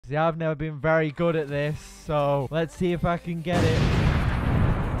See, I've never been very good at this, so let's see if I can get it.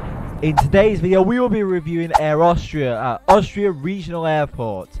 In today's video, we will be reviewing Air Austria at Austria Regional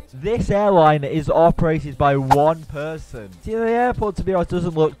Airport. This airline is operated by one person. See, the airport, to be honest,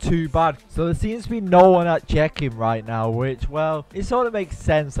 doesn't look too bad. So there seems to be no one at check-in right now, which, well, it sort of makes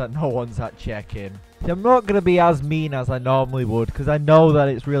sense that no one's at check-in. I'm not going to be as mean as I normally would, because I know that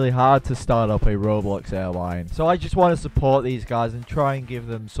it's really hard to start up a Roblox airline. So I just want to support these guys and try and give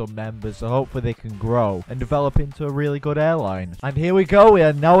them some members, so hopefully they can grow and develop into a really good airline. And here we go, we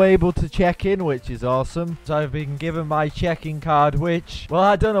are now able to check in, which is awesome. So I've been given my check-in card, which, well,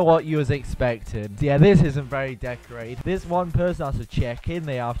 I don't know what you was expecting. Yeah, this isn't very decorated. This one person has to check in,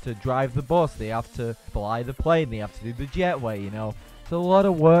 they have to drive the bus, they have to fly the plane, they have to do the jetway, you know. It's a lot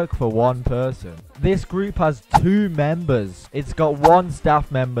of work for one person. This group has 2 members. It's got 1 staff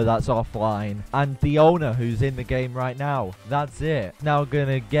member that's offline and the owner who's in the game right now. That's it. Now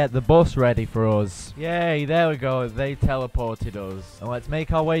gonna get the bus ready for us. Yay, there we go. They teleported us. And let's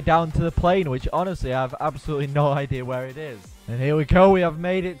make our way down to the plane, which honestly I have absolutely no idea where it is. And here we go. We have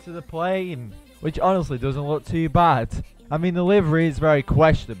made it to the plane, which honestly doesn't look too bad. I mean, the livery is very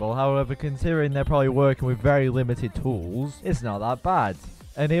questionable, however, considering they're probably working with very limited tools, it's not that bad.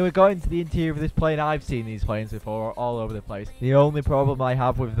 And here we go into the interior of this plane. I've seen these planes before, all over the place. The only problem I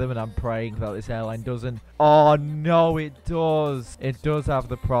have with them, and I'm praying that this airline doesn't... Oh no, it does. It does have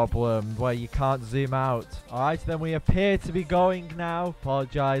the problem where you can't zoom out. Alright, then we appear to be going now.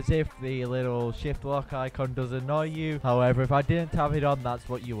 Apologize if the little shift lock icon does annoy you. However, if I didn't have it on, that's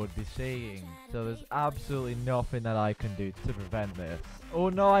what you would be seeing. So there's absolutely nothing that I can do to prevent this. Oh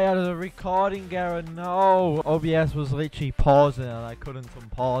no, I had a recording error, no! OBS was literally pausing and I couldn't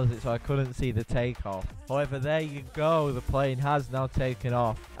unpause it, so I couldn't see the takeoff. However, there you go, the plane has now taken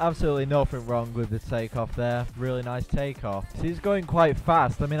off. Absolutely nothing wrong with the takeoff there. Really nice takeoff. See, it's going quite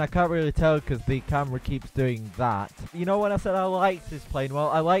fast. I mean, I can't really tell because the camera keeps doing that. You know when I said I liked this plane? Well,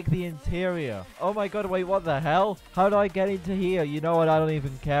 I like the interior. Oh my god, wait, what the hell? How do I get into here? You know what, I don't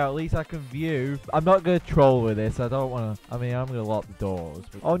even care. At least I can view. I'm not going to troll with this. I don't want to... I mean, I'm going to lock the door.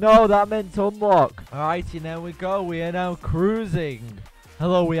 Oh no, that meant unlock. Alrighty, there we go. We are now cruising.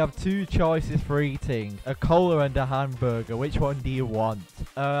 Hello, we have 2 choices for eating. A cola and a hamburger. Which one do you want?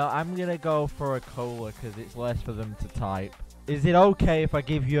 I'm gonna go for a cola because it's less for them to type. Is it okay if I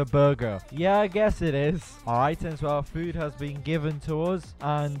give you a burger? Yeah, I guess it is. Alright, and so our food has been given to us.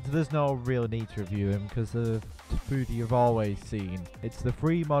 And there's no real need to review them because the food you've always seen. It's the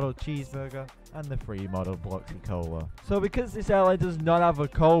free model cheeseburger and the free model Bloxy Cola. So because this airline does not have a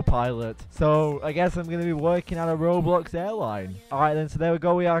co-pilot, so I guess I'm going to be working at a Roblox airline. Alright then, so there we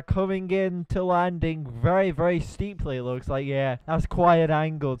go. We are coming in to landing very, very steeply, it looks like. Yeah, that's quite an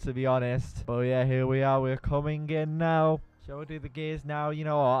angle, to be honest. But yeah, here we are. We're coming in now. Shall we do the gears now? You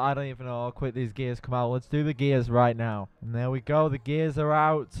know what? I don't even know how quick these gears come out. Let's do the gears right now. And there we go. The gears are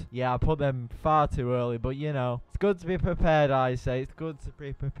out. Yeah, I put them far too early, but you know. It's good to be prepared, I say. It's good to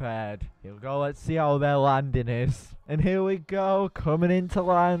be prepared. Here we go. Let's see how their landing is. And here we go. Coming in to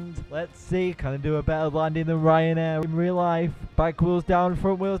land. Let's see. Can I do a better landing than Ryanair in real life? Back wheels down,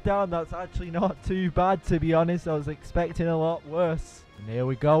 front wheels down. That's actually not too bad, to be honest. I was expecting a lot worse. And here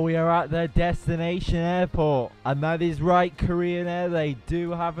we go, we are at their destination airport. And that is right, Korean Air. They do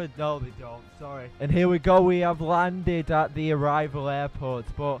have a... No, they don't. Sorry. And here we go, we have landed at the arrival airport.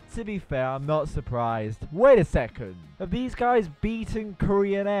 But to be fair, I'm not surprised. Wait a second. Have these guys beaten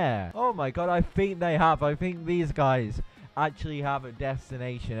Korean Air? Oh my god, I think they have. I think these guys actually have a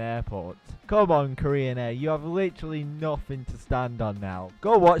destination airport. Come on, Korean Air. You have literally nothing to stand on now.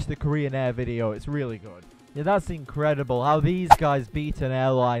 Go watch the Korean Air video. It's really good. Yeah, that's incredible how these guys beat an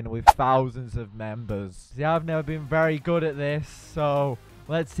airline with thousands of members. See, I've never been very good at this, so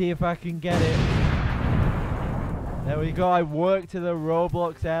let's see if I can get it. There we go, I worked at the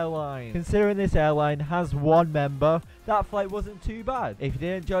ROBLOX Airline. Considering this airline has 1 member, that flight wasn't too bad. If you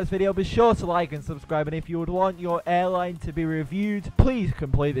did enjoy this video, be sure to like and subscribe. And if you would want your airline to be reviewed, please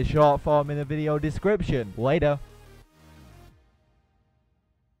complete the short form in the video description. Later.